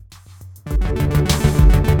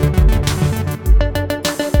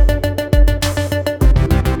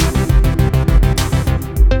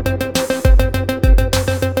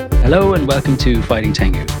Hello and welcome to Fighting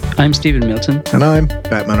Tengu. I'm Stephen Milton. And I'm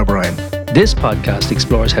Batman O'Brien. This podcast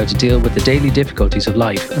explores how to deal with the daily difficulties of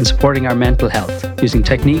life and supporting our mental health using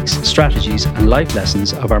techniques, strategies and life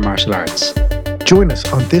lessons of our martial arts. Join us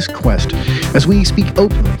on this quest as we speak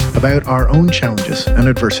openly about our own challenges and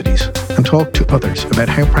adversities and talk to others about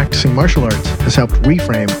how practicing martial arts has helped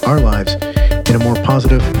reframe our lives in a more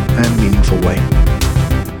positive and meaningful way.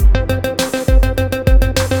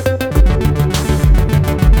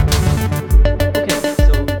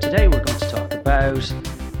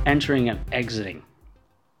 Entering and exiting,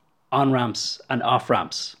 on-ramps and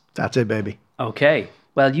off-ramps. That's it, baby. Okay.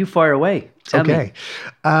 Well, you fire away. Tell me.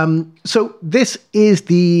 So this is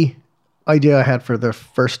the idea I had for the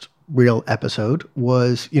first real episode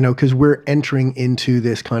was, because we're entering into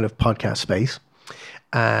this kind of podcast space.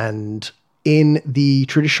 And in the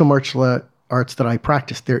traditional martial arts that I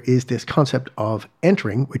practice, there is this concept of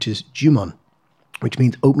entering, which is jumon, which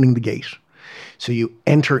means opening the gate. So you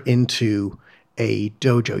enter into a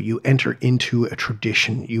dojo, you enter into a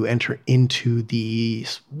tradition, you enter into the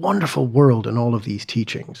wonderful world and all of these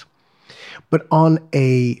teachings. But on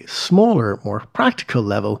a smaller, more practical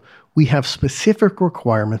level, we have specific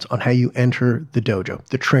requirements on how you enter the dojo,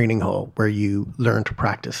 the training hall, where you learn to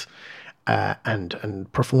practice and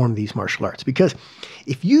perform these martial arts. Because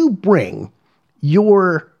if you bring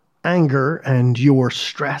your anger and your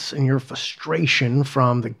stress and your frustration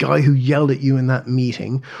from the guy who yelled at you in that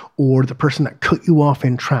meeting, or the person that cut you off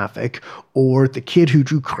in traffic, or the kid who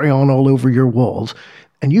drew crayon all over your walls,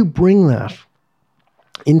 and you bring that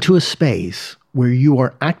into a space where you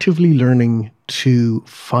are actively learning to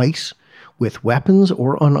fight with weapons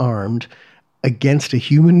or unarmed against a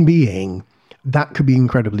human being, that could be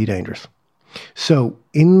incredibly dangerous. So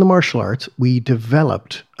in the martial arts, we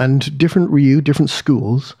developed, and different ryu, different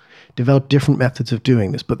schools, develop different methods of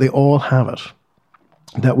doing this, but they all have it.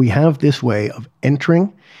 That we have this way of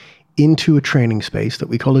entering into a training space that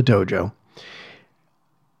we call a dojo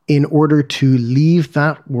in order to leave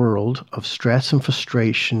that world of stress and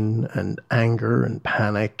frustration and anger and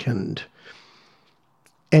panic and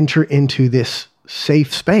enter into this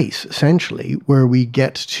safe space, essentially, where we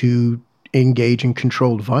get to engage in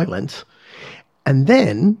controlled violence. And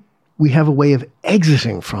then we have a way of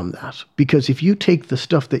exiting from that, because if you take the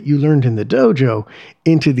stuff that you learned in the dojo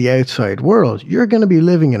into the outside world, you're going to be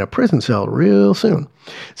living in a prison cell real soon.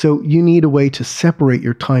 So you need a way to separate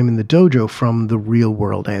your time in the dojo from the real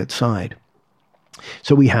world outside.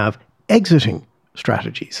 So we have exiting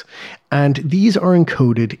strategies, and these are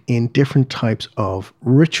encoded in different types of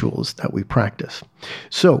rituals that we practice.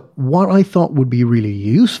 So what I thought would be really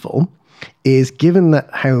useful is, given that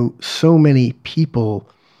how so many people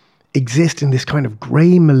exist in this kind of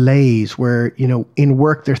gray malaise where, in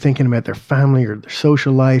work, they're thinking about their family or their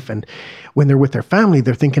social life. And when they're with their family,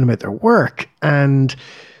 they're thinking about their work. And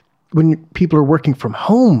when people are working from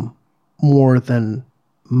home more than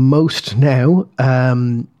most now,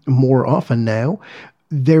 more often now,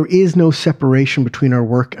 there is no separation between our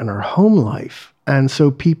work and our home life. And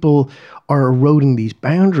so people are eroding these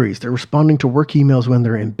boundaries. They're responding to work emails when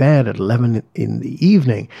they're in bed at 11 in the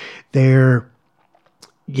evening. They're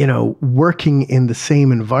working in the same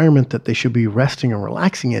environment that they should be resting and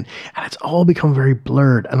relaxing in. And it's all become very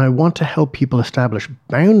blurred. And I want to help people establish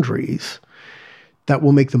boundaries that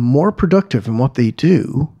will make them more productive in what they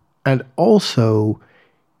do, and also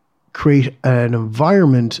create an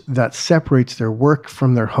environment that separates their work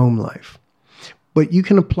from their home life. But you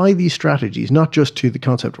can apply these strategies, not just to the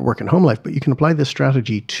concept of work and home life, but you can apply this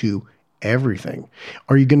strategy to everything.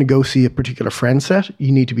 Are you going to go see a particular friend set?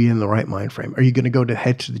 You need to be in the right mind frame. Are you going to go to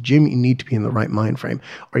head to the gym? You need to be in the right mind frame.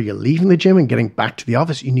 Are you leaving the gym and getting back to the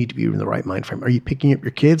office? You need to be in the right mind frame. Are you picking up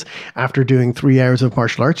your kids after doing 3 hours of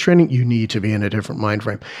martial arts training? You need to be in a different mind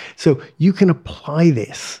frame. So you can apply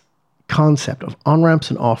this concept of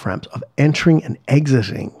on-ramps and off-ramps, of entering and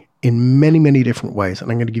exiting, in many, many different ways.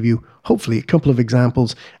 And I'm going to give you, hopefully, a couple of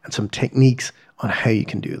examples and some techniques on how you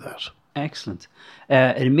can do that. Excellent.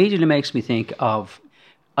 It immediately makes me think of,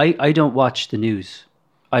 I don't watch the news.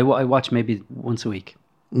 I watch maybe once a week.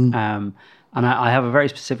 And I have a very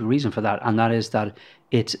specific reason for that. And that is that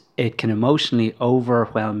it can emotionally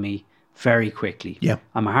overwhelm me very quickly. Yeah.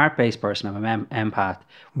 I'm a heart-based person. I'm an empath.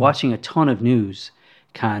 Watching a ton of news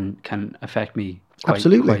can affect me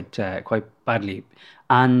quite badly.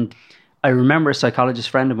 And I remember a psychologist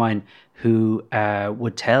friend of mine who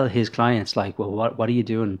would tell his clients, like, well, what are you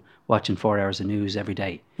doing watching 4 hours of news every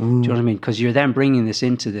day? Do you know what I mean? Because you're then bringing this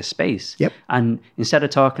into this space. Yep. And instead of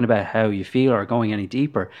talking about how you feel or going any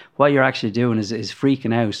deeper, what you're actually doing is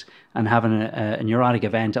freaking out and having a neurotic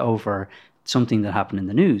event over something that happened in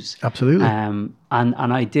the news. Absolutely. And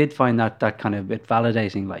I did find that kind of a bit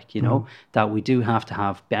validating, like, you know, that we do have to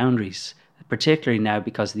have boundaries, particularly now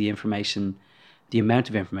because of the information, the amount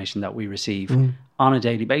of information that we receive on a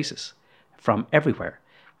daily basis from everywhere.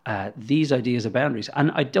 These ideas of boundaries.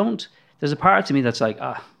 And there's a part of me that's like,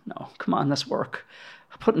 no, come on, that's work.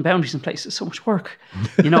 Putting boundaries in place is so much work.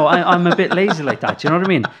 You know, I'm a bit lazy like that. You know what I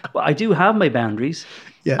mean? But I do have my boundaries.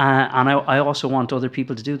 Yeah. And I also want other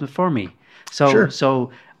people to do them for me.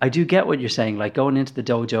 So I do get what you're saying. Like going into the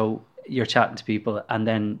dojo, you're chatting to people, and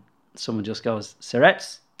then someone just goes,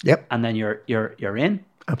 Siretz. Yep. And then you're in.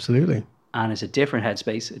 Absolutely. And it's a different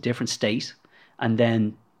headspace, a different state. And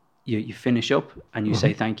then you finish up and you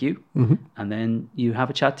say thank you. And then you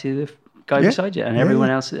have a chat to the guy beside you, and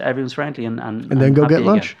everyone's friendly and then go get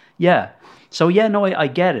lunch. Again. Yeah. So no, I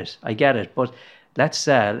get it. But let's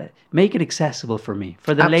make it accessible for me,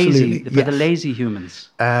 for the the lazy humans.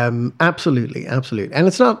 Absolutely. And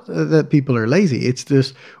it's not that people are lazy. It's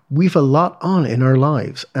just we've a lot on in our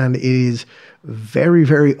lives, and it is very,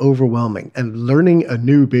 very overwhelming. And learning a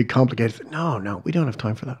new, big, complicated thing, no, we don't have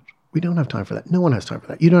time for that. We don't have time for that. No one has time for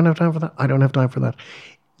that. You don't have time for that. I don't have time for that.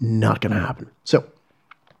 Not going to happen. So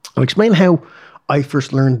I'll explain how I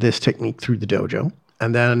first learned this technique through the dojo,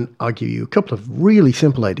 and then I'll give you a couple of really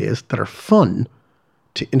simple ideas that are fun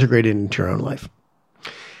to integrate it into your own life.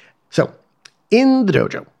 So in the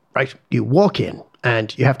dojo, right, you walk in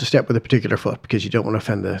and you have to step with a particular foot because you don't want to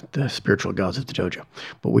offend the spiritual gods of the dojo.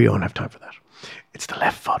 But we don't have time for that. It's the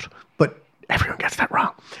left foot. But everyone gets that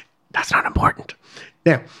wrong. That's not important.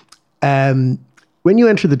 Now, when you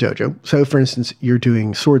enter the dojo, so for instance, you're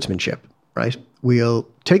doing swordsmanship, right? We'll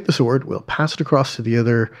take the sword, we'll pass it across to the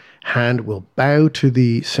other hand, we'll bow to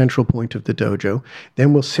the central point of the dojo,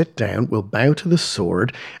 then we'll sit down, we'll bow to the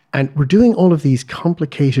sword, and we're doing all of these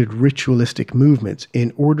complicated ritualistic movements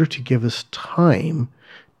in order to give us time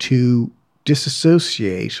to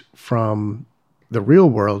disassociate from the real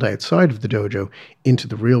world outside of the dojo into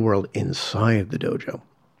the real world inside the dojo.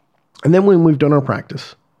 And then when we've done our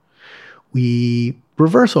practice, we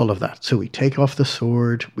reverse all of that. So we take off the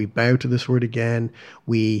sword, we bow to the sword again,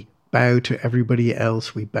 we bow to everybody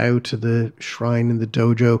else, we bow to the shrine in the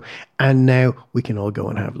dojo, and now we can all go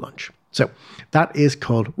and have lunch. So that is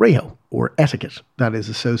called reiho, or etiquette. That is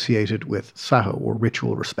associated with saho, or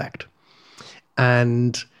ritual respect.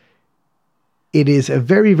 And it is a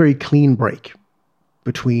very, very clean break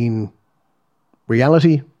between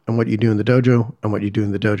reality and what you do in the dojo and what you do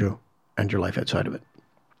in the dojo and your life outside of it.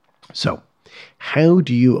 So how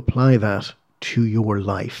do you apply that to your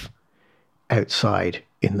life outside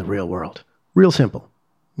in the real world? Real simple.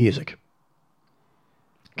 Music.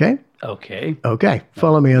 Okay? Okay.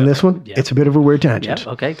 Follow me on this one. Yeah. It's a bit of a weird tangent.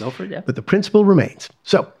 Yeah. Okay, go for it. Yeah. But the principle remains.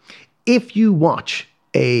 So if you watch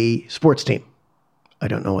a sports team, I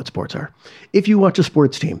don't know what sports are. If you watch a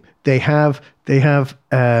sports team, they have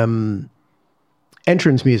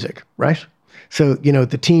entrance music, right? So, you know,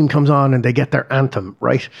 the team comes on and they get their anthem,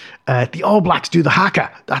 right? The All Blacks do the haka.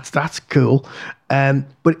 That's cool.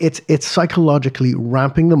 But it's psychologically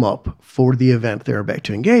ramping them up for the event they're about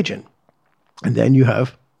to engage in. And then you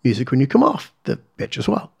have music when you come off the pitch as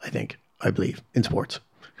well, I believe, in sports.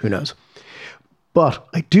 Who knows? But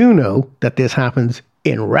I do know that this happens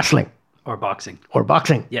in wrestling. Or boxing.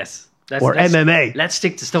 Yes. Or MMA. Let's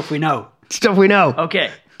stick to stuff we know. Okay.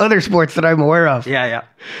 Other sports that I'm aware of. Yeah.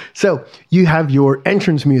 So you have your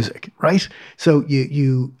entrance music, right? So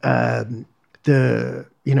the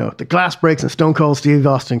glass breaks and Stone Cold Steve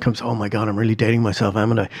Austin comes. Oh my God, I'm really dating myself,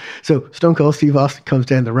 haven't I? So Stone Cold Steve Austin comes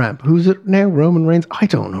down the ramp. Who's it now? Roman Reigns? I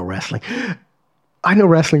don't know wrestling. I know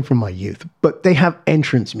wrestling from my youth, but they have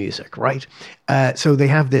entrance music, right? So they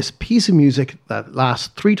have this piece of music that lasts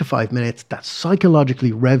 3 to 5 minutes that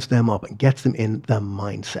psychologically revs them up and gets them in the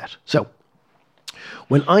mindset. So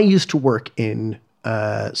when I used to work in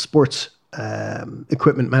sports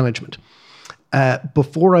equipment management,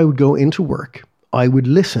 before I would go into work, I would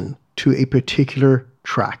listen to a particular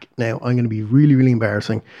track. Now, I'm going to be really, really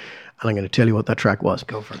embarrassing, and I'm going to tell you what that track was.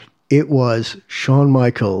 Go for it. It was Shawn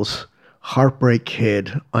Michaels' Heartbreak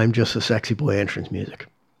Kid, I'm Just a Sexy Boy entrance music.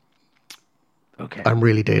 Okay. I'm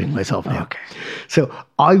really dating myself now. Okay. So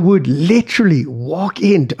I would literally walk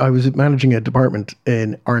in. I was managing a department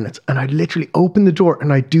in Arnott's, and I'd literally open the door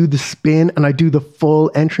and I'd do the spin and I'd do the full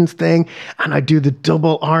entrance thing and I'd do the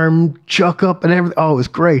double arm chuck up and everything. Oh, it was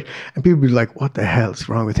great. And people would be like, what the hell is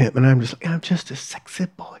wrong with him? And I'm just like, I'm just a sexy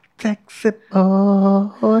boy. Sexy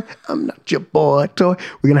boy. I'm not your boy toy.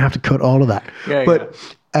 We're going to have to cut all of that. But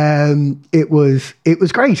it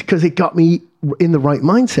was great because it got me in the right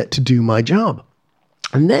mindset to do my job.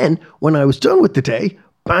 And then when I was done with the day,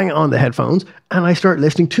 bang on the headphones and I start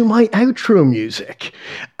listening to my outro music.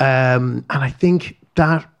 And I think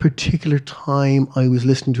that particular time I was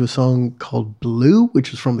listening to a song called Blue,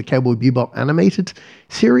 which is from the Cowboy Bebop animated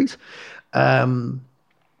series. And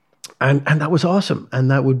that was awesome. And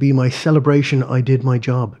that would be my celebration. I did my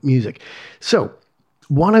job music. So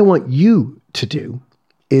what I want you to do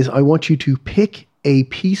is I want you to pick a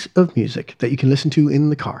piece of music that you can listen to in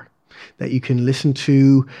the car, that you can listen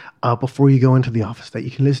to before you go into the office, that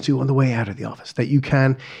you can listen to on the way out of the office, that you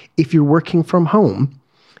can, if you're working from home,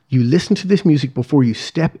 you listen to this music before you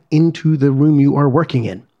step into the room you are working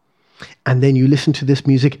in. And then you listen to this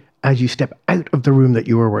music as you step out of the room that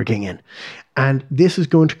you are working in. And this is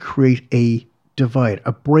going to create a divide,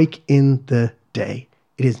 a break in the day.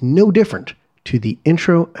 It is no different to the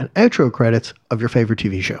intro and outro credits of your favorite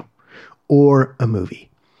TV show or a movie.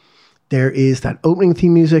 There is that opening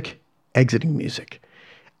theme music, exiting music.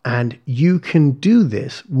 And you can do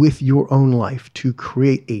this with your own life to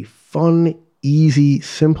create a fun, easy,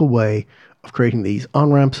 simple way of creating these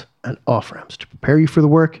on-ramps and off-ramps to prepare you for the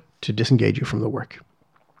work, to disengage you from the work.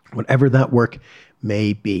 Whatever that work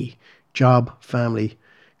may be. Job, family,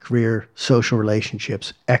 career, social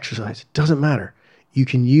relationships, exercise, it doesn't matter. You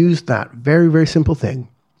can use that very, very simple thing,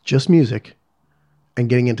 just music, and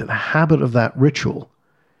getting into the habit of that ritual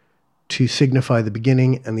to signify the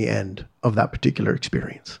beginning and the end of that particular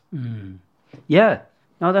experience. Yeah.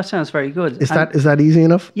 No, that sounds very good. Is that easy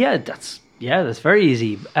enough? Yeah, that's very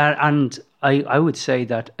easy. And I would say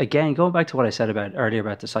that, again, going back to what I said earlier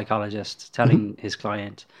about the psychologist telling his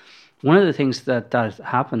client, one of the things that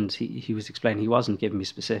happened, he was explaining, he wasn't giving me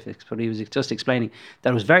specifics, but he was just explaining that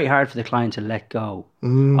it was very hard for the client to let go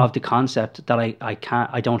of the concept that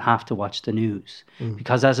I don't have to watch the news,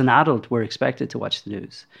 because as an adult, we're expected to watch the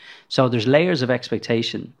news. So there's layers of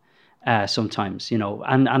expectation sometimes, you know,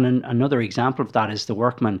 and another example of that is the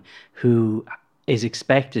workman who is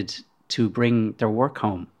expected to bring their work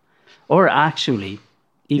home. Or actually,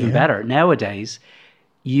 even better, nowadays,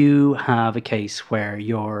 you have a case where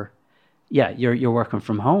you're working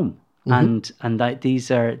from home, and that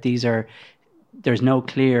these are there's no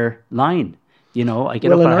clear line. You know, I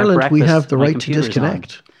get up. Well, in I have Ireland, breakfast, we have the my right to computer's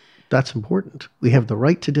disconnect. That's important. We have the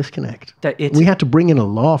right to disconnect. We had to bring in a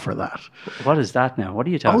law for that. What is that now? What are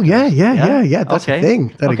you talking about? Yeah. That's okay. a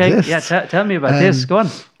thing that exists. Yeah, tell me about this. Go on.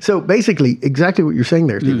 So basically, exactly what you're saying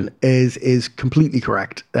there, Stephen, is completely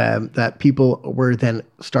correct. That people were then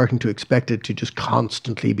starting to expect it to just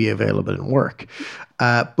constantly be available in work.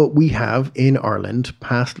 But we have in Ireland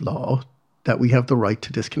passed law that we have the right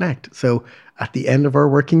to disconnect. So at the end of our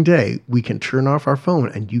working day, we can turn off our phone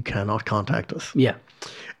and you cannot contact us. Yeah.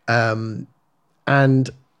 And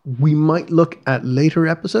we might look at later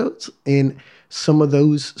episodes in some of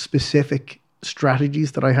those specific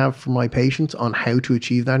strategies that I have for my patients on how to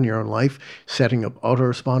achieve that in your own life, setting up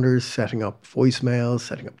autoresponders, setting up voicemails,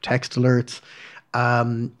 setting up text alerts,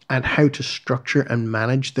 and how to structure and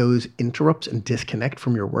manage those interrupts and disconnect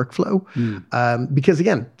from your workflow. Because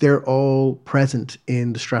again, they're all present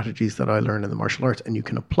in the strategies that I learned in the martial arts, and you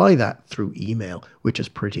can apply that through email, which is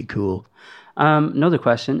pretty cool. Another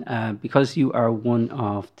question, because you are one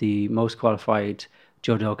of the most qualified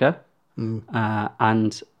judoka,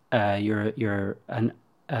 and you're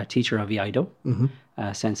a teacher of Iaido,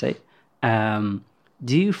 sensei,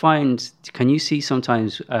 do you find, can you see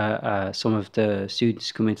sometimes some of the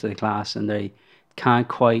students come into the class and they can't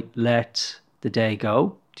quite let the day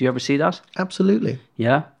go? Do you ever see that? Absolutely.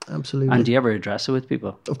 Yeah? Absolutely. And do you ever address it with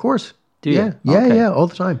people? Of course. Do you? Yeah, all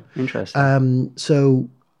the time. Interesting. So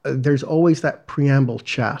there's always that preamble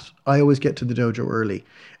chat. I always get to the dojo early,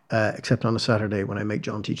 except on a Saturday when I make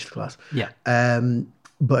John teach the class. Yeah.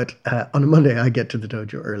 But on a Monday, I get to the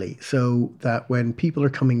dojo early so that when people are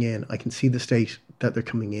coming in, I can see the state that they're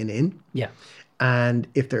coming in. Yeah. And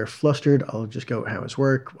if they're flustered, I'll just go, how is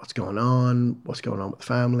work? What's going on with the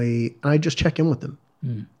family? And I just check in with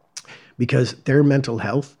them because their mental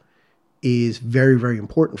health is very, very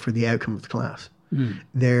important for the outcome of the class.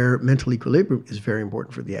 Their mental equilibrium is very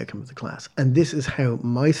important for the outcome of the class. And this is how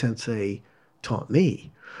my sensei taught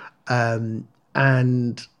me.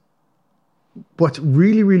 And what's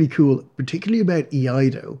really, really cool, particularly about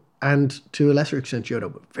Iaido, and to a lesser extent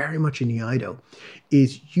Jodo, but very much in Iaido,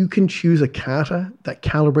 is you can choose a kata that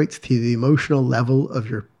calibrates to the emotional level of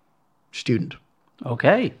your student.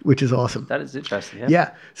 Okay. Which is awesome. That is interesting, yeah.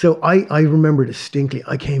 Yeah. So I remember distinctly,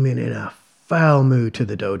 I came in a foul mood to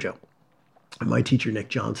the dojo. My teacher, Nick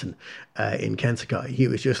Johnson, in Kensakai, he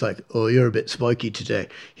was just like, oh, you're a bit spiky today.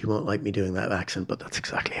 He won't like me doing that accent, but that's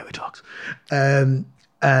exactly how he talks.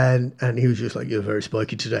 And he was just like, you're very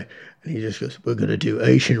spiky today. And he just goes, we're going to do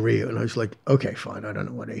Asian Ryu. And I was like, okay, fine. I don't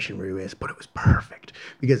know what Asian Ryu is, but it was perfect.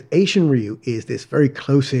 Because Asian Ryu is this very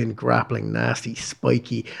close-in, grappling, nasty,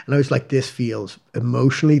 spiky. And I was like, this feels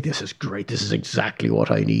emotionally, this is great. This is exactly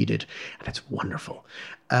what I needed. And it's wonderful.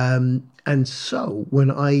 And so when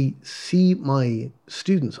I see my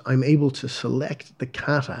students, I'm able to select the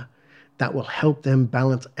kata that will help them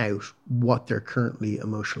balance out what they're currently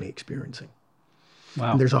emotionally experiencing.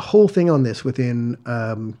 Wow. And there's a whole thing on this within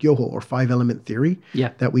Gyoho, or 5-element theory,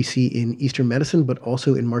 that we see in Eastern medicine, but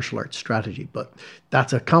also in martial arts strategy. But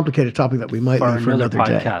that's a complicated topic that we might leave for another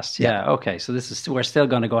podcast. Day. Yeah. Okay. So we're still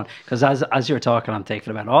going to go on, because as you're talking, I'm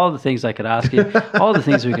thinking about all the things I could ask you, all the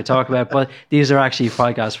things we could talk about. But these are actually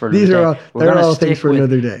podcasts for another day. They're all things for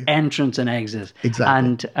another day. Entrance and exit.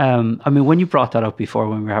 Exactly. And I mean, when you brought that up before,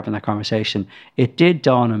 when we were having that conversation, it did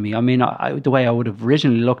dawn on me. I mean, the way I would have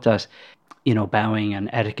originally looked at, bowing and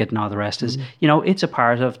etiquette and all the rest is, it's a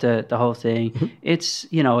part of the whole thing. It's,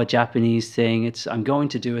 a Japanese thing. I'm going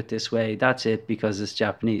to do it this way. That's it, because it's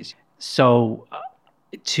Japanese. So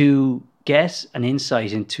to get an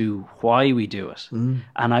insight into why we do it,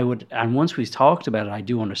 and once we've talked about it, I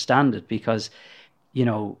do understand it, because,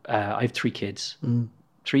 I have 3 kids,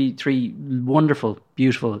 three wonderful,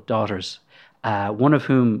 beautiful daughters. One of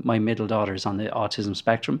whom, my middle daughter, is on the autism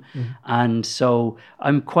spectrum. And so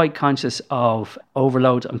I'm quite conscious of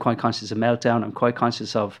overload. I'm quite conscious of meltdown. I'm quite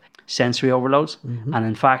conscious of sensory overload. And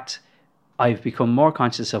in fact, I've become more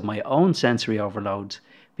conscious of my own sensory overload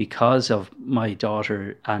because of my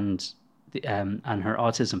daughter and her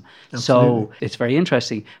autism. Absolutely. So it's very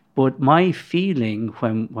interesting. But my feeling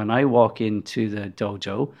when I walk into the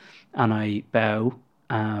dojo and I bow,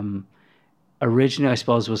 originally, I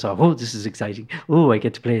suppose, was, oh, this is exciting. Oh, I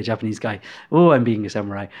get to play a Japanese guy. Oh, I'm being a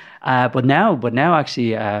samurai. But now,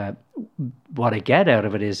 actually, what I get out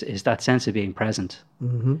of it is that sense of being present.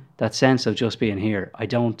 That sense of just being here.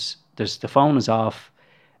 The phone is off.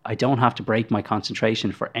 I don't have to break my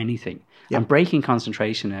concentration for anything. Yep. And breaking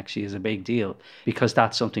concentration actually is a big deal, because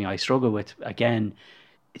that's something I struggle with. Again,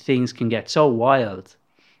 things can get so wild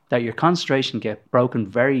that your concentration get broken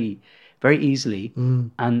very, very easily,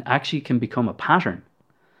 and actually can become a pattern.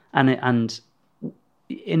 And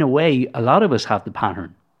in a way, a lot of us have the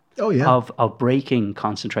pattern of breaking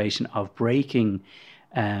concentration, of breaking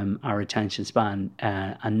our attention span,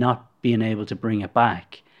 and not being able to bring it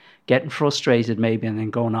back. Getting frustrated maybe, and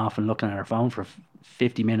then going off and looking at our phone for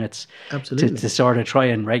 50 minutes to sort of try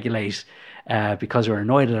and regulate, because we're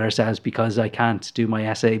annoyed at ourselves, because I can't do my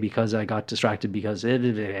essay, because I got distracted, because...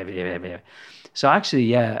 So actually,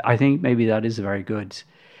 yeah, I think maybe that is a very good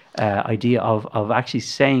idea of actually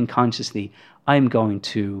saying consciously, I'm going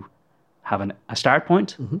to have a start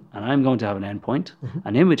point, and I'm going to have an end point.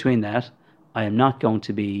 And in between that, I am not going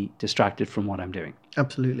to be distracted from what I'm doing.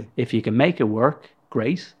 Absolutely. If you can make it work,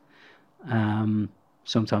 great.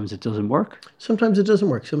 Sometimes it doesn't work. Sometimes it doesn't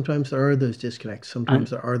work. Sometimes there are those disconnects. Sometimes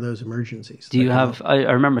there are those emergencies. Do you have?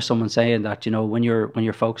 I remember someone saying that, when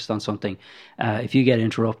you're focused on something, if you get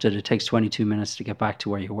interrupted, it takes 22 minutes to get back to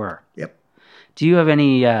where you were. Yep. Do you have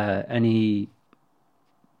any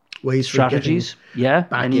ways, strategies? Yeah.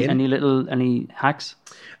 Any hacks?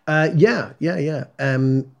 Yeah.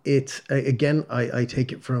 It's again, I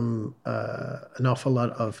take it from an awful lot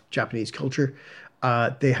of Japanese culture.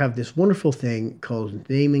 They have this wonderful thing called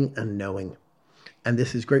naming and knowing. And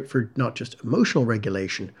this is great for not just emotional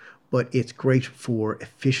regulation, but it's great for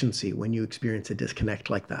efficiency when you experience a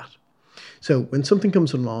disconnect like that. So when something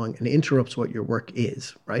comes along and interrupts what your work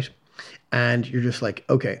is, right? And you're just like,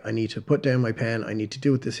 okay, I need to put down my pen. I need to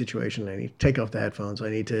deal with this situation. I need to take off the headphones. I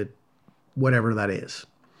need to, whatever that is.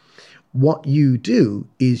 What you do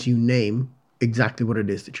is you name exactly what it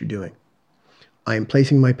is that you're doing. I am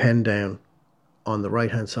placing my pen down on the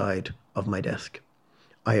right-hand side of my desk.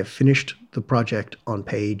 I have finished the project on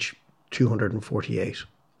page 248.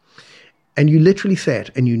 And you literally say it,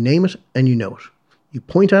 and you name it, and you know it. You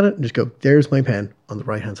point at it and just go, there's my pen on the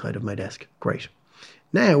right-hand side of my desk. Great.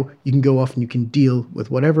 Now you can go off and you can deal with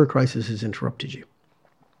whatever crisis has interrupted you.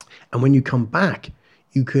 And when you come back,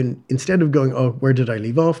 you can, instead of going, oh, where did I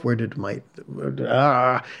leave off? And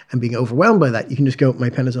being overwhelmed by that, you can just go, my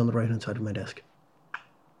pen is on the right-hand side of my desk.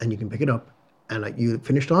 And you can pick it up. And you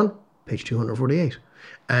finished on page 248.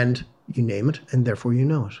 And you name it, and therefore you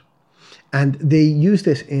know it. And they use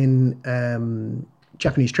this in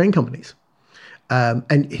Japanese train companies.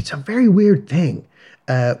 And it's a very weird thing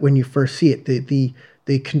when you first see it.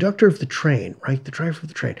 The conductor of the train, right, the driver of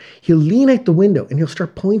the train, he'll lean out the window and he'll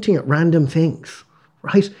start pointing at random things,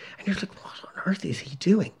 right? And you're like, what on earth is he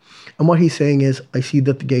doing? And what he's saying is, I see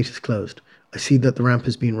that the gate is closed. I see that the ramp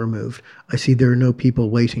has been removed. I see there are no people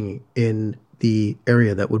waiting in the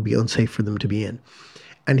area that would be unsafe for them to be in.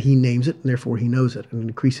 And he names it, and therefore he knows it. And it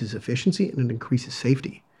increases efficiency and it increases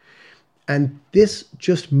safety. And this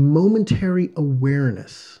just momentary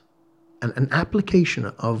awareness and an application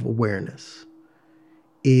of awareness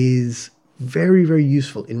is very, very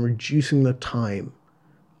useful in reducing the time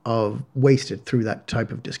of wasted through that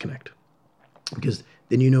type of disconnect. Because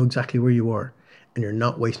then you know exactly where you are and you're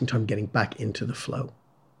not wasting time getting back into the flow.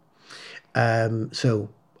 So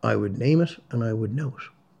I would name it and I would know it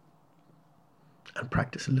and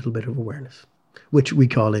practice a little bit of awareness, which we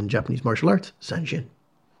call in Japanese martial arts, Zanshin.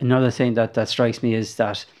 Another thing that strikes me is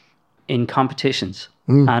that in competitions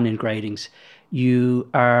and in gradings, you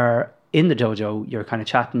are in the dojo, you're kind of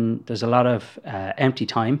chatting. There's a lot of empty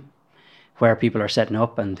time where people are setting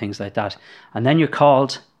up and things like that. And then you're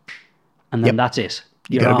called and then that's it.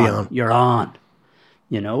 You're gotta be on. You're on,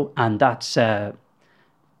 and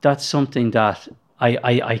that's something that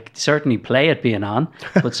I certainly play at being on,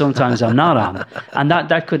 but sometimes I'm not on. And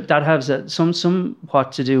that has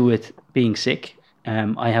somewhat to do with being sick.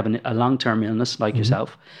 I have a long-term illness like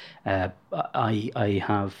yourself. I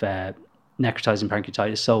have necrotizing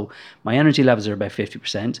pancreatitis, so my energy levels are about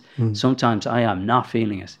 50%. Sometimes I am not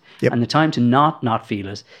feeling it. And the time to not feel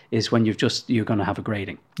it is when you're going to have a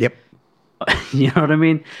grading. You know what I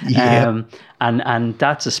mean? And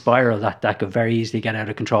that's a spiral that could very easily get out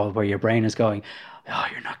of control, where your brain is going, oh,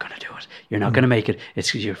 you're not going to do it. You're not going to make it.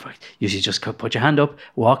 It's you usually just put your hand up,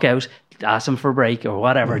 walk out, ask them for a break or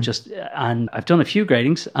whatever. And I've done a few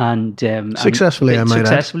gradings and successfully.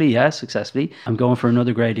 Successfully. I'm going for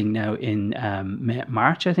another grading now in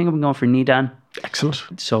March. I think I'm going for Nidan.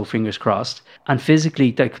 Excellent. So fingers crossed. And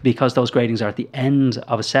physically, because those gradings are at the end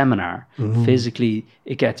of a seminar, physically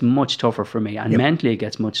it gets much tougher for me, and mentally it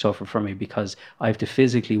gets much tougher for me because I have to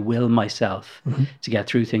physically will myself to get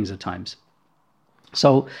through things at times.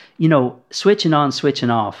 So, switching on, switching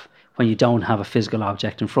off when you don't have a physical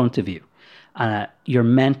object in front of you, your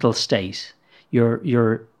mental state,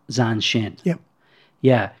 your Zanshin.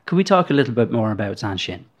 Yeah. Could we talk a little bit more about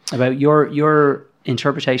Zanshin? About your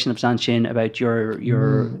interpretation of Zanshin, about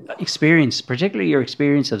your experience, particularly your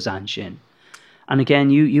experience of Zanshin. And again,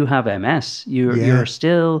 you have MS. You're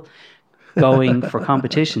still going for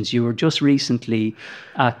competitions. You were just recently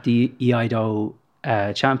at the Iaido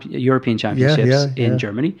European Championships in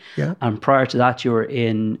Germany. And prior to that, you were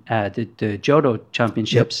in the Judo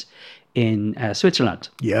Championships in Switzerland.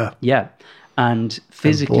 And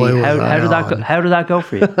physically, how did that go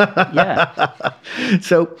for you?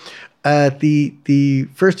 So the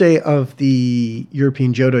first day of the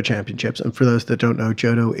European Judo Championships, and for those that don't know,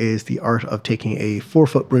 Judo is the art of taking a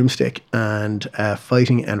 4-foot broomstick and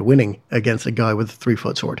fighting and winning against a guy with a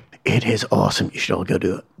 3-foot sword. It is awesome. You should all go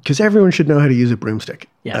do it, because everyone should know how to use a broomstick.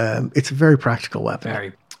 It's a very practical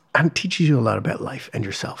weapon. And teaches you a lot about life and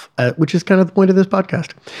yourself, which is kind of the point of this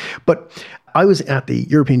podcast. But I was at the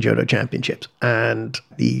European Judo Championships, and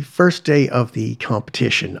the first day of the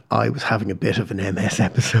competition, I was having a bit of an MS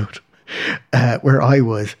episode where I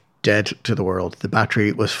was dead to the world. The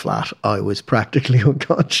battery was flat. I was practically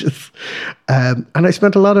unconscious. And I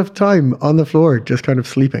spent a lot of time on the floor just kind of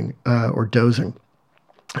sleeping or dozing.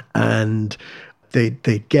 And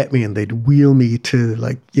they'd get me and they'd wheel me to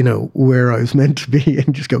where I was meant to be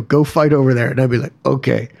and just go fight over there. And I'd be like,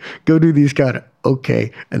 okay, go do these kata.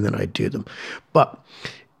 Okay. And then I'd do them. But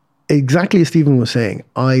exactly as Stephen was saying,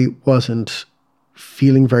 I wasn't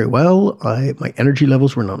feeling very well. My energy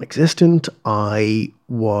levels were non-existent. I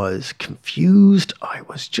was confused. I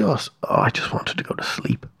just wanted to go to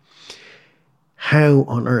sleep. How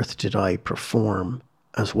on earth did I perform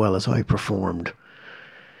as well as I performed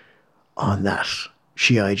on that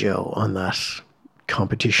Shiaijo, on that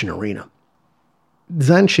competition arena?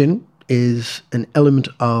 Zanshin is an element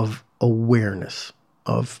of awareness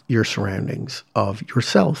of your surroundings, of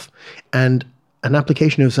yourself. And an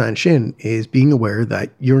application of Zanshin is being aware that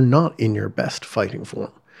you're not in your best fighting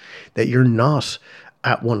form, that you're not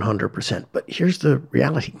at 100%. But here's the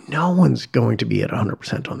reality. No one's going to be at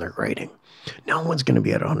 100% on their grading. No one's going to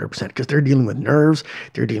be at 100% because they're dealing with nerves,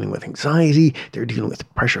 they're dealing with anxiety, they're dealing with the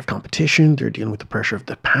pressure of competition, they're dealing with the pressure of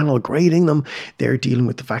the panel grading them, they're dealing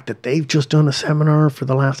with the fact that they've just done a seminar for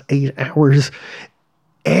the last 8 hours.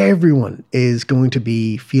 Everyone is going to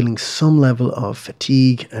be feeling some level of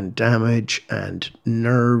fatigue and damage and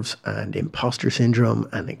nerves and imposter syndrome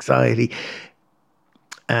and anxiety.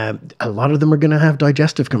 A lot of them are going to have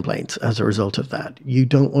digestive complaints as a result of that. You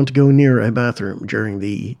don't want to go near a bathroom during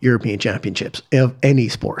the European Championships of any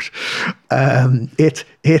sport. That's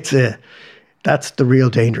the real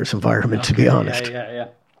dangerous environment, to be honest.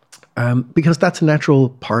 Because that's a natural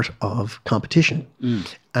part of competition.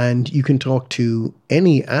 And you can talk to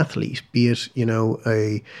any athlete, be it,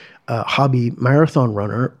 a hobby marathon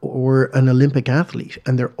runner or an Olympic athlete,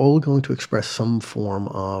 and they're all going to express some form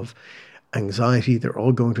of anxiety. They're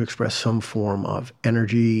all going to express some form of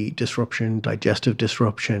energy disruption, digestive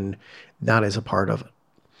disruption. That is a part of it.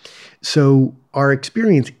 So our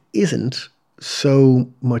experience isn't so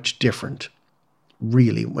much different,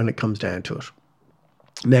 really, when it comes down to it.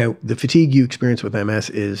 Now, the fatigue you experience with MS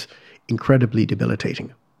is incredibly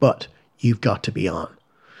debilitating, but you've got to be on.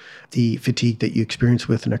 The fatigue that you experience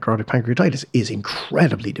with necrotic pancreatitis is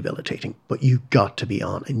incredibly debilitating, but you've got to be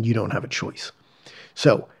on, and you don't have a choice.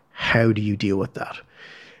 So how do you deal with that?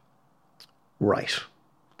 Right.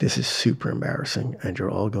 This is super embarrassing, and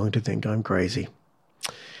you're all going to think I'm crazy.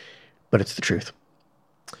 But it's the truth.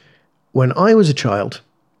 When I was a child,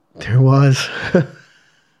 there was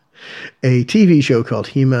a TV show called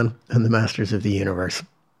He-Man and the Masters of the Universe.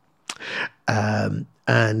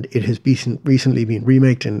 And it has recently been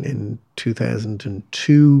remaked in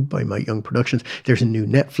 2002 by My Young Productions. There's a new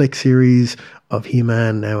Netflix series of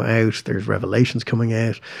He-Man now out. There's Revelations coming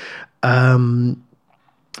out. And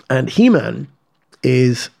He-Man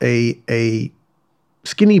is a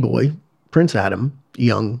skinny boy, Prince Adam,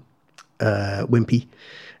 young, wimpy.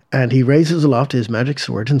 And he raises aloft his magic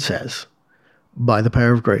sword and says, "By the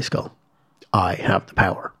power of Grayskull, I have the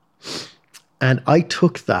power." And I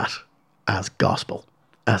took that as gospel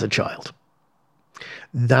as a child.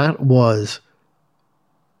 That was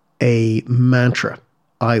a mantra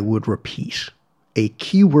I would repeat, a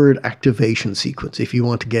keyword activation sequence, if you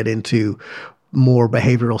want to get into more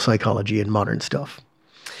behavioral psychology and modern stuff.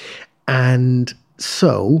 And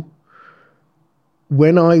so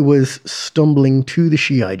when I was stumbling to the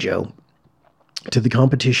Shiaijo, to the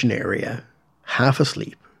competition area, half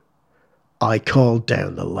asleep, I called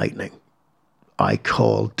down the lightning. I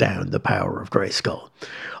called down the power of Grayskull.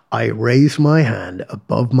 I raised my hand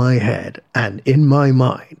above my head and in my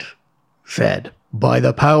mind said, "By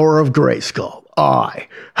the power of Grayskull, I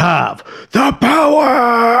have the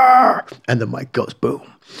power!" And the mic goes boom.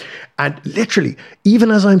 And literally,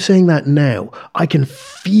 even as I'm saying that now, I can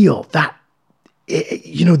feel that,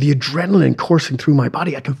 the adrenaline coursing through my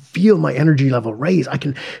body. I can feel my energy level raise. I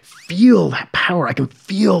can feel that power. I can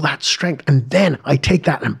feel that strength. And then I take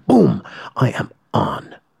that and boom, I am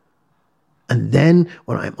on. And then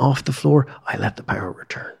when I'm off the floor, I let the power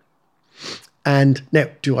return. And now,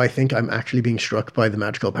 do I think I'm actually being struck by the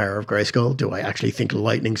magical power of Grayskull? Do I actually think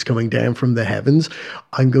lightning's coming down from the heavens?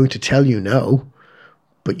 I'm going to tell you no,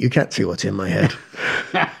 but you can't see what's in my head.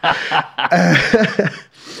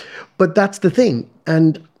 But that's the thing.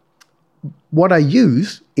 And what I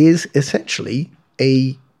use is essentially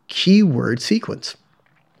a keyword sequence.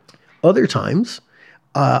 Other times,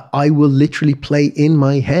 I will literally play in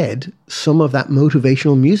my head some of that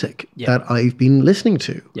motivational music that I've been listening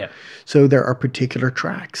to. Yeah. So there are particular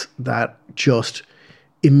tracks that just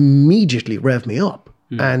immediately rev me up.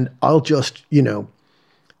 And I'll just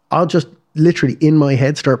literally in my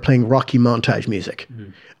head start playing Rocky montage music.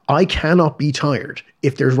 I cannot be tired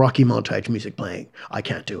if there's Rocky montage music playing. I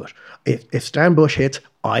can't do it. If Stan Bush hits,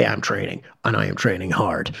 I am training, and I am training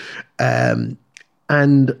hard. And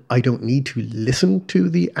I don't need to listen to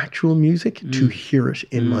the actual music to hear it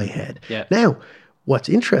in my head. Yeah. Now, what's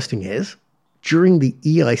interesting is during the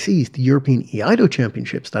EICs, the European EIDO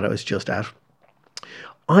Championships that I was just at,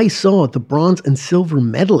 I saw the bronze and silver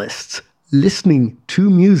medalists listening to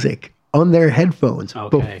music on their headphones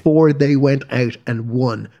before they went out and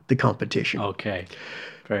won the competition. Okay.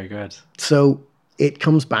 Very good. So it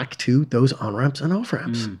comes back to those on-ramps and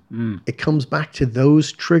off-ramps. It comes back to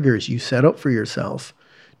those triggers you set up for yourself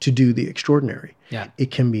to do the extraordinary. Yeah.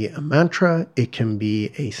 It can be a mantra. It can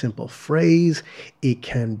be a simple phrase. It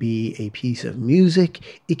can be a piece of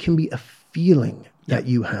music. It can be a feeling that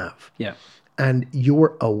you have. Yeah. And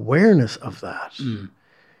your awareness of that,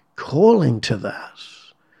 calling to that,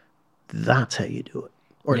 that's how you do it.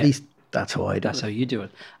 Or at least that's how I do it. That's how you do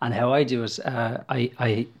it. And how I do it,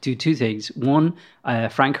 I do two things. One,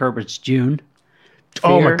 Frank Herbert's Dune.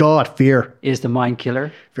 Oh my God, fear is the mind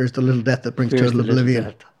killer. Fear's the little death that brings total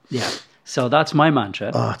oblivion. Yeah. So that's my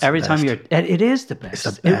mantra. Oh, every time it is the best.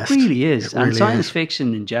 It's the best. It really is. It really and science is.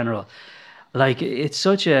 fiction in general, like it's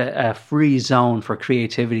such a free zone for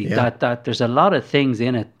creativity that there's a lot of things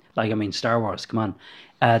in it. Like, I mean, Star Wars, come on.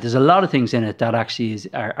 There's a lot of things in it that actually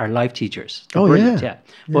are life teachers. They're brilliant. Yeah.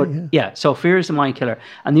 But so fear is the mind killer.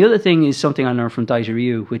 And the other thing is something I learned from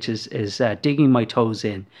Dojo, which is digging my toes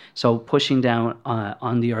in. So pushing down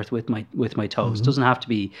on the earth with my toes. Doesn't have to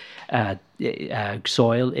be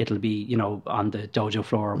soil. It'll be, on the dojo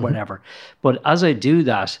floor or whatever. But as I do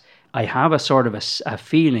that, I have a sort of a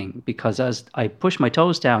feeling, because as I push my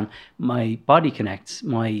toes down, my body connects,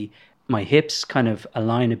 my hips kind of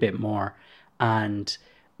align a bit more, and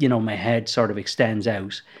my head sort of extends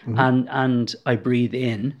out, and I breathe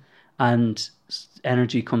in, and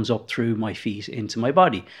energy comes up through my feet into my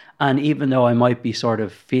body. And even though I might be sort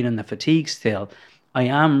of feeling the fatigue still, I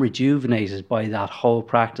am rejuvenated by that whole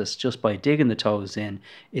practice. Just by digging the toes in,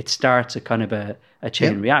 it starts a kind of a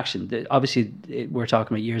chain reaction. Obviously, we're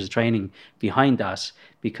talking about years of training behind that,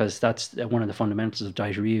 because that's one of the fundamentals of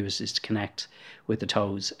Dojo is to connect with the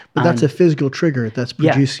toes. But that's a physical trigger that's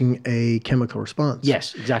producing a chemical response.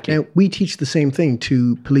 Yes, exactly. Now, we teach the same thing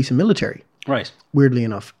to police and military. Right. Weirdly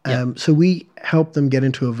enough. So we help them get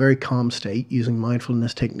into a very calm state using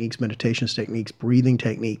mindfulness techniques, meditation techniques, breathing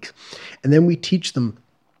techniques. And then we teach them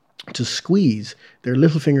to squeeze their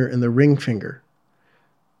little finger and their ring finger.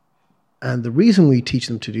 And the reason we teach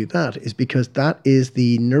them to do that is because that is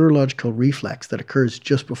the neurological reflex that occurs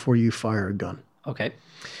just before you fire a gun. Okay.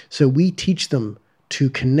 So we teach them to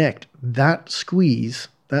connect that squeeze,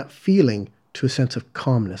 that feeling, to a sense of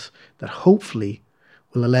calmness that hopefully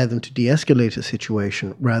will allow them to de-escalate a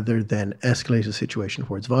situation rather than escalate a situation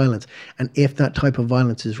towards violence. And if that type of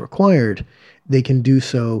violence is required, they can do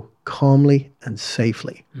so calmly and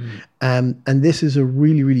safely. And this is a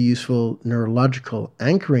really, really useful neurological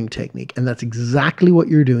anchoring technique. And that's exactly what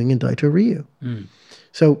you're doing in Daito Ryu.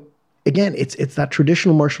 So again, it's that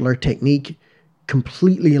traditional martial art technique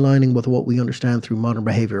completely aligning with what we understand through modern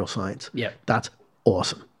behavioral science. Yeah. That's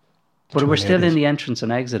awesome. But we're still in the entrance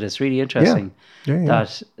and exit. It's really interesting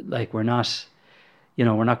that we're not,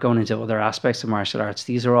 we're not going into other aspects of martial arts.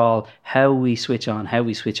 These are all how we switch on, how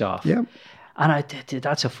we switch off. Yeah. And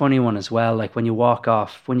that's a funny one as well. Like when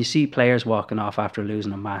you see players walking off after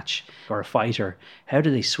losing a match, or a fighter, how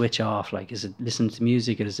do they switch off? Like, is it listening to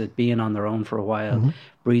music? Is it being on their own for a while,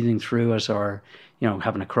 breathing through it, or,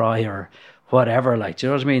 having a cry or whatever? Like, do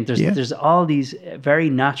you know what I mean? There's all these very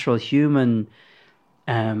natural human,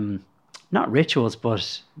 not rituals,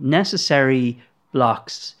 but necessary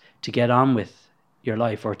blocks to get on with your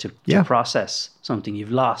life, or to process something.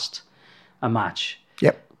 You've lost a match.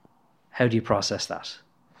 Yep. How do you process that?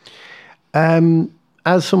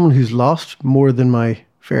 As someone who's lost more than my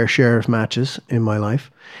fair share of matches in my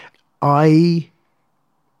life, I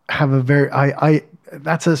have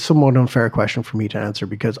that's a somewhat unfair question for me to answer,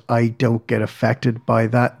 because I don't get affected by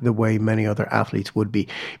that the way many other athletes would be,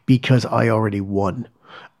 because I already won.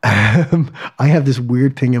 I have this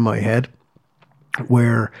weird thing in my head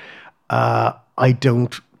where I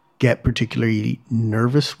don't get particularly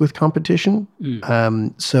nervous with competition.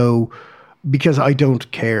 So because I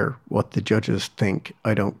don't care what the judges think,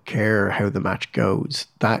 I don't care how the match goes.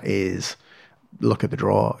 That is, look at the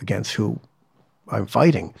draw against who I'm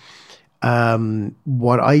fighting.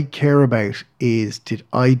 What I care about is, did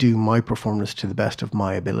I do my performance to the best of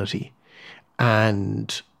my ability?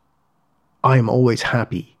 And I'm always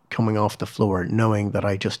happy coming off the floor knowing that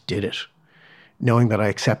I just did it, knowing that I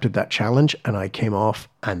accepted that challenge and I came off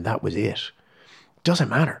and that was it. Doesn't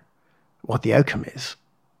matter what the outcome is.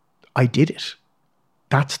 I did it.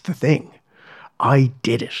 That's the thing. I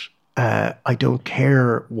did it. I don't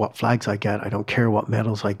care what flags I get. I don't care what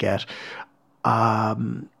medals I get.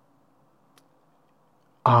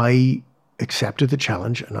 I accepted the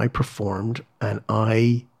challenge and I performed and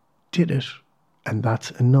I did it. And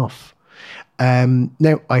that's enough.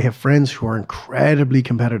 Now, I have friends who are incredibly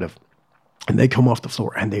competitive, and they come off the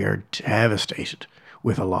floor and they are devastated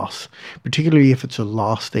with a loss, particularly if it's a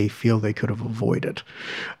loss they feel they could have avoided.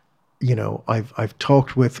 I've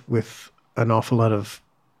talked with an awful lot of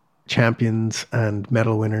champions and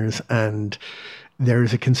medal winners, and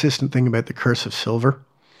there's a consistent thing about the curse of silver.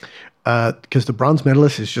 Because the bronze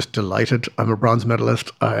medalist is just delighted. I'm a bronze medalist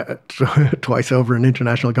twice over an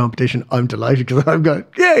international competition. I'm delighted because I've got,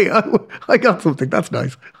 yay, I got something. That's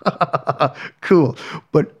nice. Cool.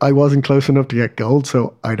 But I wasn't close enough to get gold,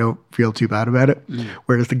 so I don't feel too bad about it.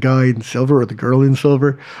 Whereas the guy in silver or the girl in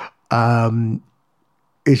silver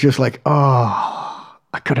is just like, oh,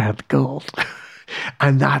 I could have had the gold.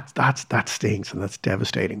 And that stings, and that's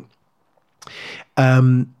devastating.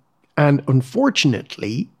 And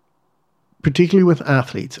unfortunately, particularly with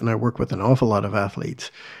athletes, and I work with an awful lot of athletes,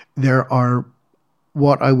 there are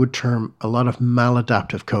what I would term a lot of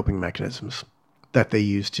maladaptive coping mechanisms. that they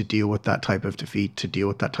use to deal with that type of defeat, to deal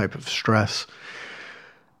with that type of stress.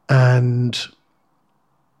 And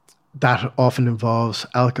that often involves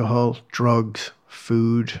alcohol, drugs,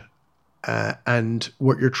 food. And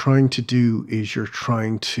what you're trying to do is you're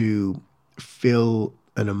trying to fill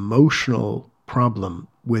an emotional problem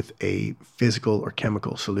with a physical or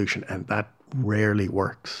chemical solution. And that rarely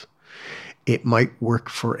works. It might work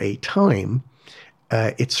for a time.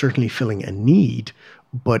 It's certainly filling a need,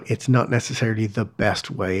 but it's not necessarily the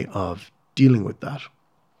best way of dealing with that.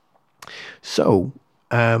 So,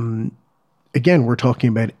 again, we're talking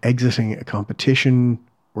about exiting a competition.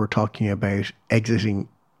 We're talking about exiting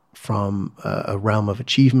from a realm of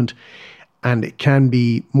achievement. And it can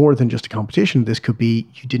be more than just a competition. This could be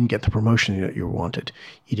you didn't get the promotion that you wanted.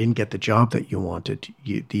 You didn't get the job that you wanted.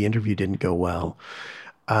 The interview didn't go well.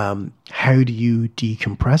 How do you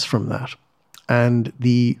decompress from that? And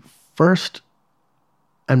the first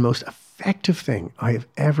and most effective thing I have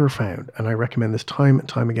ever found, and I recommend this time and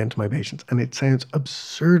time again to my patients, and it sounds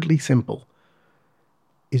absurdly simple,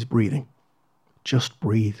 is breathing. Just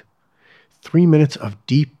breathe. 3 minutes of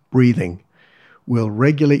deep breathing will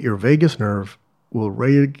regulate your vagus nerve, will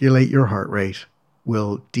regulate your heart rate,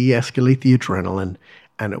 will de-escalate the adrenaline,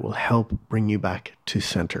 and it will help bring you back to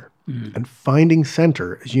center. Mm. And finding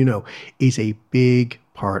center, as you know, is a big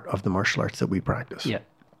part of the martial arts that we practice. Yeah.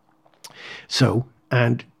 So,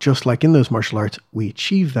 and just like in those martial arts, we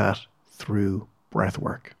achieve that through breath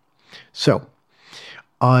work. So,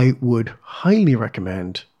 I would highly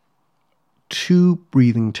recommend 2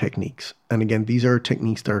 breathing techniques. And again, these are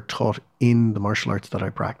techniques that are taught in the martial arts that I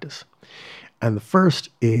practice. And the first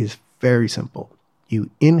is very simple.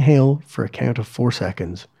 You inhale for a count of 4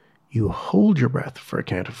 seconds. You hold your breath for a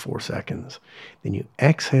count of 4 seconds. Then you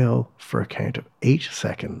exhale for a count of 8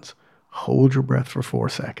 seconds. Hold your breath for 4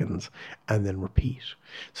 seconds and then repeat.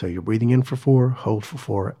 So you're breathing in for 4, hold for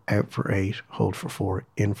 4, out for 8, hold for 4,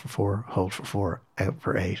 in for 4, hold for 4, out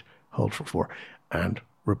for 8, hold for 4, and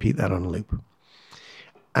repeat that on a loop.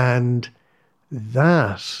 And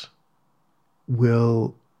that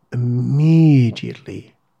will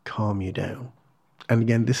immediately calm you down. And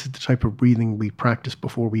again, this is the type of breathing we practice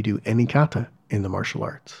before we do any kata in the martial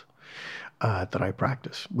arts that I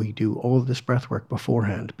practice. We do all of this breath work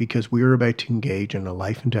beforehand because we're about to engage in a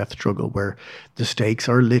life and death struggle where the stakes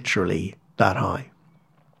are literally that high.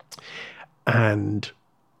 And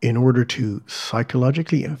in order to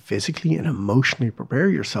psychologically and physically and emotionally prepare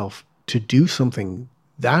yourself to do something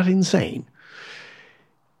that insane,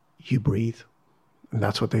 you breathe. And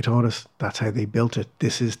that's what they taught us. That's how they built it.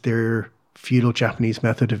 This is their feudal Japanese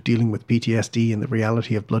method of dealing with PTSD and the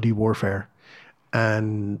reality of bloody warfare.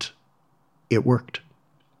 And it worked.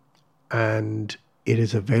 And it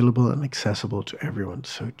is available and accessible to everyone.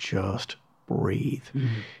 So just breathe.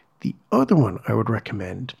 Mm-hmm. The other one I would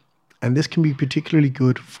recommend, and this can be particularly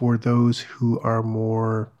good for those who are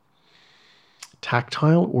more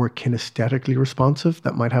tactile or kinesthetically responsive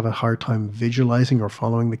that might have a hard time visualizing or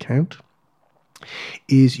following the count,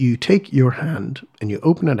 is you take your hand and you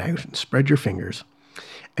open it out and spread your fingers,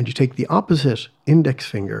 and you take the opposite index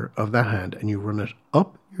finger of that hand and you run it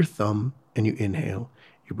up your thumb and you inhale.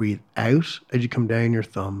 You breathe out as you come down your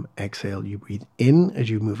thumb, exhale. You breathe in as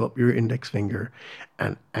you move up your index finger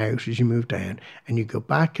and out as you move down. And you go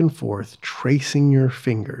back and forth, tracing your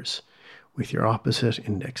fingers with your opposite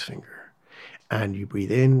index finger. And you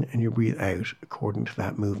breathe in and you breathe out according to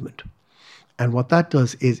that movement. And what that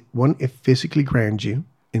does is, one, it physically grounds you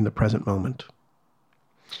in the present moment.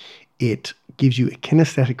 It gives you a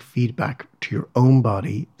kinesthetic feedback to your own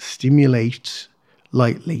body, stimulates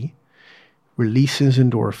lightly, releases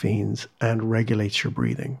endorphins, and regulates your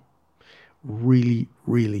breathing. Really,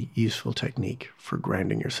 really useful technique for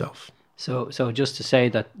grounding yourself. So just to say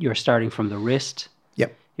that you're starting from the wrist.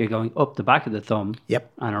 Yep. You're going up the back of the thumb.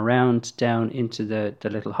 Yep. And around down into the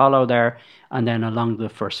little hollow there, and then along the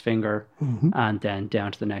first finger, mm-hmm. and then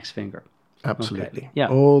down to the next finger. Absolutely. Okay. Yeah.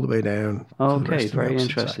 All the way down. Okay, very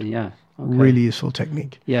interesting. Side. Yeah. Okay. Really useful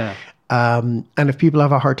technique. Yeah. And if people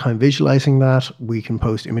have a hard time visualizing that, we can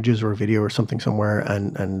post images or a video or something somewhere,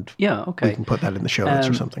 and yeah, okay, we can put that in the show notes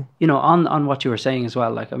or something. You know, on what you were saying as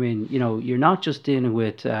well. Like, I mean, you know, you're not just dealing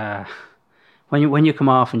with when you come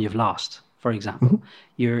off and you've lost, for example, mm-hmm.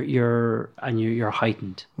 you're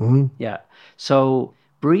heightened. Mm-hmm. Yeah. So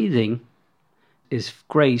breathing is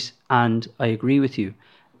great, and I agree with you.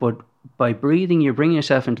 But by breathing, you're bringing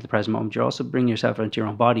yourself into the present moment. You're also bringing yourself into your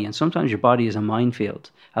own body. And sometimes your body is a minefield,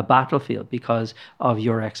 a battlefield, because of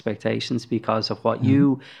your expectations, because of what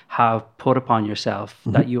you have put upon yourself,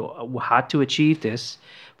 that you had to achieve this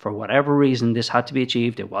for whatever reason. This had to be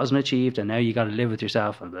achieved. It wasn't achieved. And now you got to live with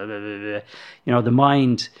yourself. And blah, blah, blah, blah. You know, the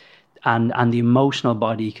mind and the emotional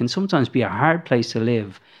body can sometimes be a hard place to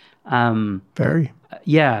live. Very.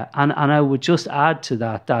 Yeah. And I would just add to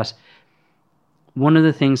that one of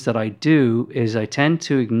the things that I do is I tend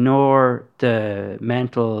to ignore the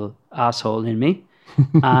mental asshole in me.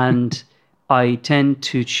 And I tend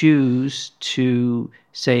to choose to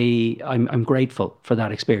say I'm grateful for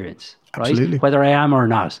that experience. Absolutely. Right? Whether I am or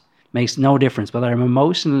not makes no difference. Whether I'm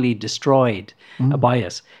emotionally destroyed by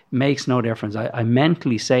it makes no difference. I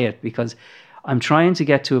mentally say it because I'm trying to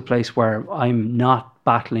get to a place where I'm not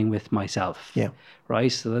battling with myself. Yeah.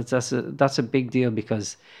 Right. So that's a big deal,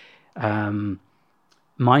 because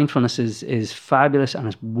mindfulness is fabulous and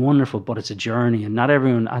it's wonderful, but it's a journey, and not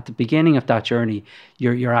everyone at the beginning of that journey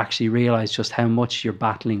you're actually realize just how much you're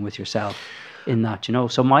battling with yourself in that, you know.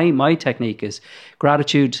 So my technique is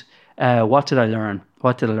gratitude. What did I learn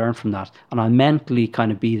from that? And I'll mentally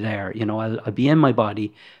kind of be there, you know. I'll be in my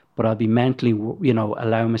body, but I'll be mentally, you know,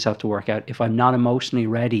 allowing myself to work out. If I'm not emotionally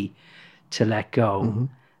ready to let go,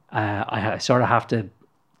 I sort of have to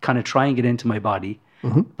kind of try and get into my body,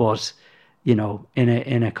 but you know,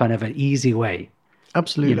 in a kind of an easy way.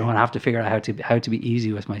 Absolutely. You know, and I have to figure out how to be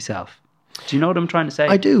easy with myself. Do you know what I'm trying to say?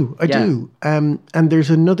 I do. And there's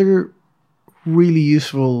another really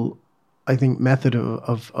useful, I think, method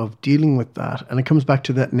of dealing with that. And it comes back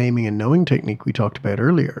to that naming and knowing technique we talked about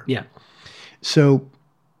earlier. Yeah. So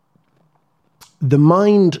the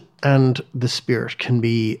mind and the spirit can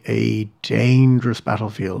be a dangerous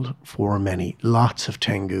battlefield for many. Lots of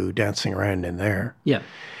tengu dancing around in there. Yeah.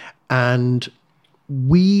 And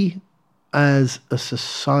we as a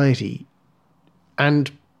society, and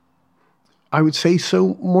I would say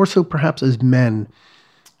so more so perhaps as men,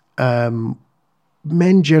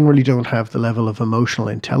 men generally don't have the level of emotional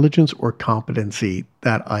intelligence or competency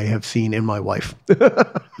that I have seen in my wife.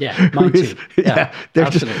 Yeah, mine too. Yeah, they're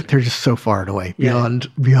just so far and away beyond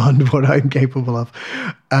what I'm capable of.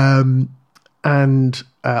 And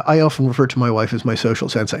I often refer to my wife as my social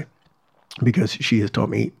sensei, because she has taught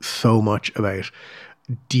me so much about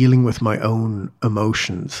dealing with my own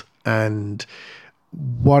emotions. And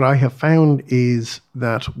what I have found is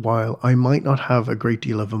that while I might not have a great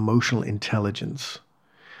deal of emotional intelligence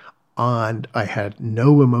and I had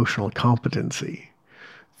no emotional competency,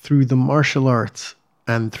 through the martial arts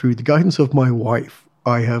and through the guidance of my wife,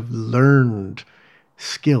 I have learned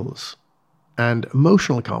skills and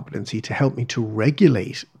emotional competency to help me to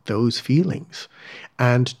regulate those feelings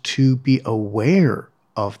and to be aware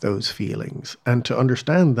of those feelings and to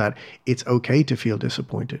understand that it's okay to feel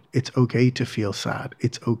disappointed. It's okay to feel sad.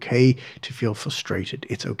 It's okay to feel frustrated.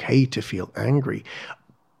 It's okay to feel angry.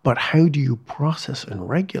 But how do you process and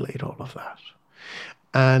regulate all of that?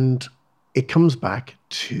 And it comes back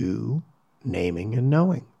to naming and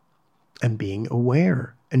knowing and being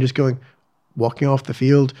aware and just going, walking off the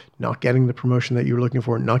field, not getting the promotion that you were looking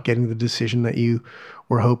for, not getting the decision that you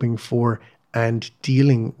were hoping for, and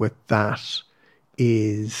dealing with that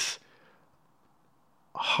is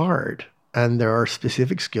hard. And there are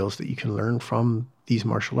specific skills that you can learn from these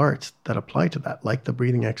martial arts that apply to that, like the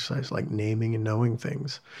breathing exercise, like naming and knowing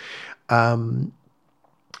things.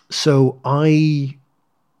 So I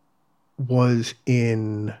was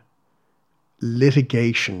in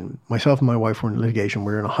litigation. Myself and my wife were in litigation.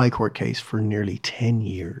 We were in a high court case for nearly 10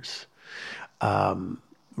 years.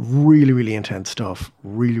 Really, really intense stuff.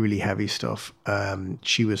 Really, really heavy stuff.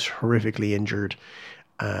 She was horrifically injured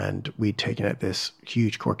and we'd taken out this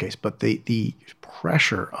huge court case. But the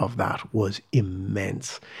pressure of that was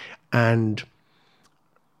immense. And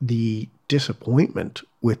the disappointment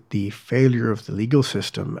with the failure of the legal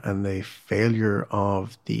system and the failure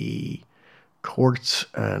of the courts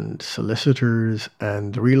and solicitors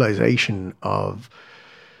and the realization of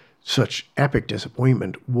such epic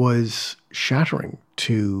disappointment was shattering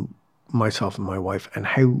to myself and my wife, and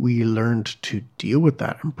how we learned to deal with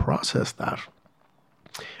that and process that.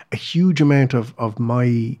 A huge amount of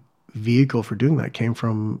my vehicle for doing that came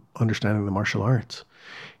from understanding the martial arts,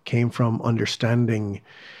 came from understanding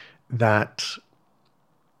that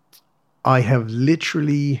I have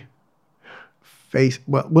literally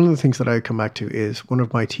well, one of the things that I come back to is one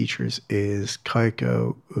of my teachers is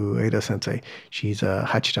Kaiko Ueda Sensei. She's a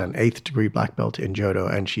Hachitan, 8th degree black belt in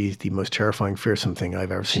Jodo, and she's the most terrifying, fearsome thing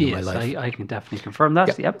I've ever seen in my life. I can definitely confirm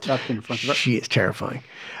that. Yep, that's in front of her. She is terrifying.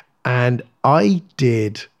 And I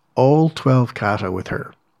did all 12 kata with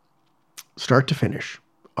her start to finish,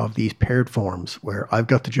 of these paired forms where I've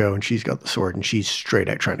got the Joe and she's got the sword and she's straight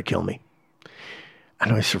out trying to kill me.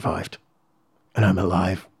 And I survived. And I'm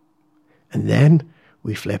alive. And then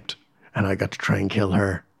we flipped and I got to try and kill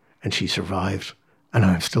her and she survived and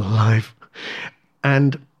I'm still alive.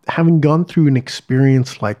 And having gone through an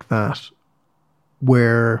experience like that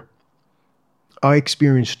where I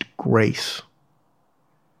experienced grace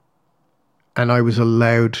and I was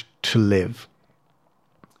allowed to live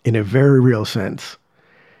in a very real sense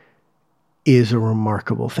is a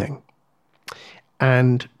remarkable thing.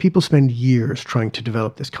 And people spend years trying to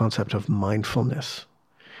develop this concept of mindfulness.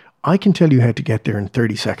 I can tell you how to get there in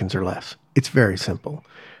 30 seconds or less. It's very simple.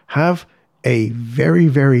 Have a very,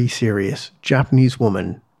 very serious Japanese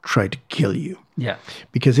woman try to kill you. Yeah.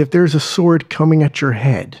 Because if there's a sword coming at your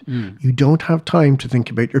head, you don't have time to think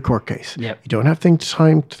about your court case. Yep. You don't have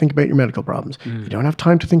time to think about your medical problems. You don't have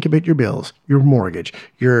time to think about your bills, your mortgage,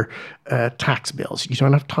 your tax bills. You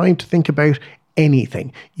don't have time to think about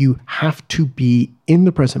anything. You have to be in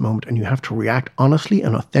the present moment and you have to react honestly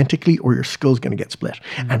and authentically or your skull's going to get split.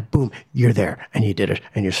 And boom, you're there and you did it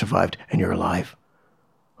and you survived and you're alive.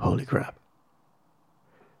 Holy crap.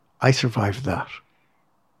 I survived that.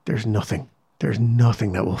 There's nothing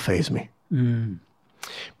that will faze me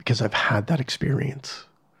because I've had that experience.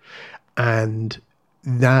 And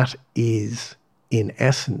that is, in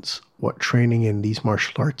essence, what training in these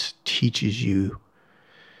martial arts teaches you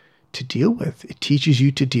to deal with. It teaches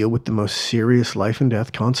you to deal with the most serious life and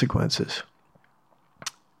death consequences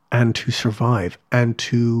and to survive and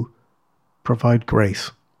to provide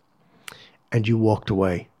grace. And you walked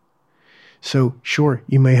away. So sure,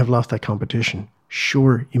 you may have lost that competition.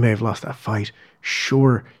 Sure, you may have lost that fight.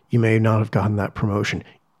 Sure, you may not have gotten that promotion.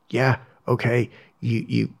 Yeah, okay,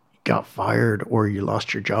 you got fired or you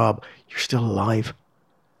lost your job. You're still alive.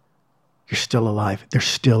 You're still alive. There's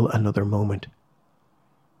still another moment.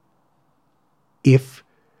 If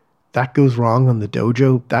that goes wrong on the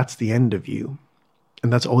dojo, that's the end of you.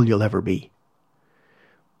 And that's all you'll ever be.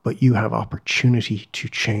 But you have opportunity to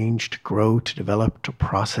change, to grow, to develop, to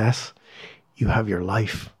process. You have your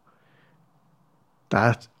life.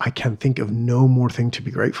 That I can think of no more thing to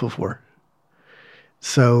be grateful for.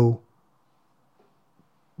 So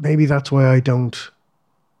maybe that's why I don't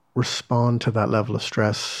respond to that level of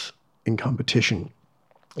stress in competition.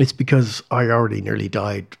 It's because I already nearly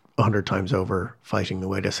died 100 times over fighting the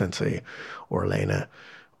Ueda Sensei or Elena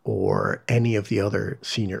or any of the other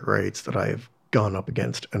senior grades that I've gone up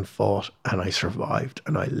against and fought, and I survived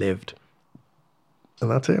and I lived. And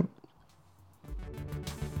that's it.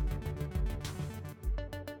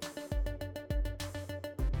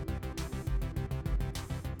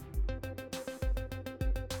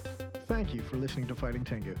 Thank you for listening to Fighting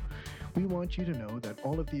Tengu. We want you to know that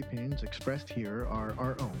all of the opinions expressed here are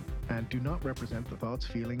our own and do not represent the thoughts,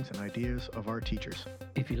 feelings, and ideas of our teachers.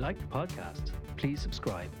 If you like the podcast, please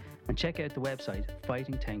subscribe and check out the website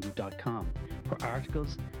fightingtengu.com for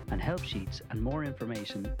articles and help sheets and more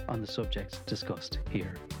information on the subjects discussed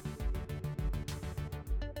here.